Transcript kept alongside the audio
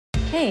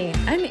Hey,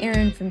 I'm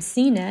Erin from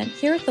CNET,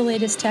 here with the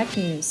latest tech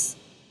news.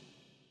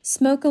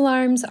 Smoke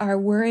alarms are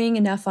worrying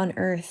enough on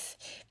Earth.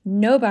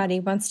 Nobody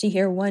wants to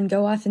hear one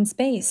go off in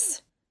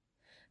space.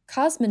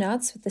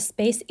 Cosmonauts with the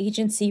space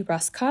agency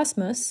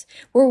Roscosmos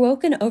were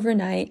woken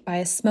overnight by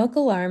a smoke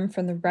alarm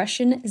from the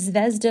Russian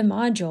Zvezda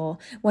module,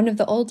 one of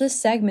the oldest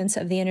segments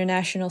of the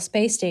International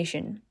Space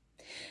Station.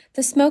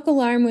 The smoke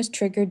alarm was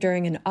triggered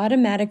during an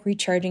automatic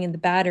recharging of the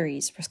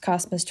batteries,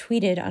 Roscosmos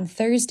tweeted on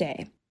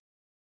Thursday.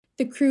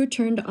 The crew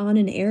turned on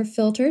an air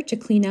filter to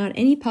clean out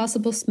any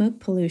possible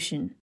smoke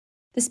pollution.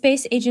 The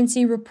space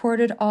agency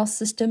reported all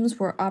systems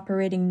were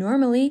operating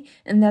normally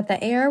and that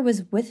the air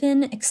was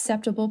within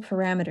acceptable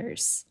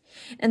parameters.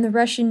 And the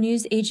Russian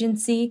news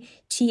agency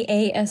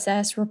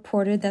TASS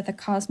reported that the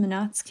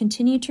cosmonauts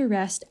continued to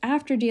rest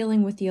after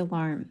dealing with the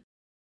alarm.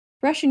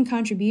 Russian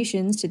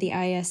contributions to the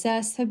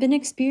ISS have been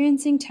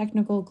experiencing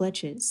technical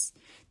glitches.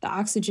 The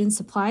oxygen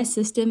supply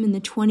system in the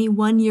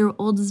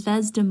 21-year-old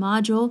Zvezda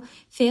module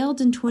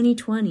failed in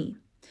 2020.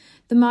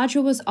 The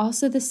module was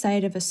also the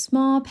site of a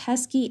small,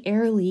 pesky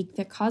air leak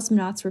that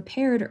cosmonauts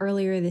repaired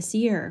earlier this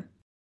year.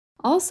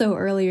 Also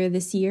earlier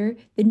this year,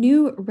 the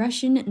new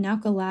Russian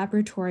Nauka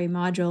Laboratory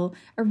module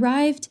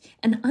arrived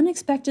and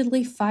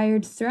unexpectedly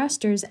fired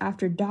thrusters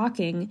after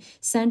docking,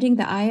 sending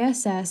the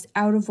ISS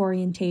out of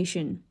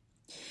orientation.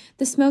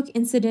 The smoke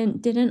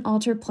incident didn't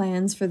alter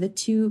plans for the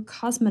two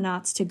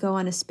cosmonauts to go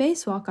on a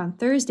spacewalk on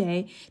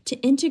Thursday to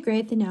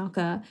integrate the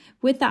Nauka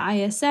with the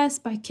ISS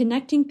by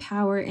connecting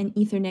power and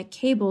Ethernet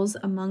cables,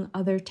 among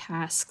other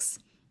tasks.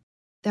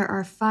 There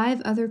are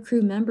 5 other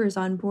crew members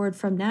on board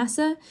from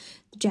NASA,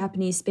 the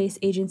Japanese space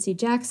agency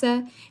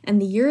JAXA, and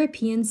the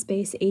European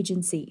Space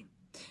Agency.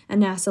 A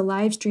NASA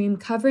livestream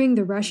covering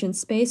the Russian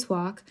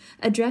spacewalk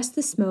addressed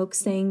the smoke,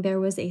 saying there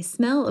was a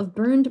smell of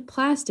burned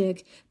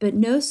plastic, but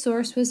no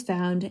source was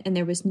found and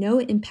there was no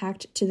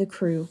impact to the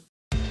crew.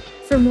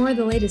 For more of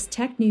the latest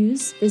tech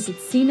news, visit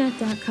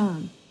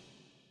cnet.com.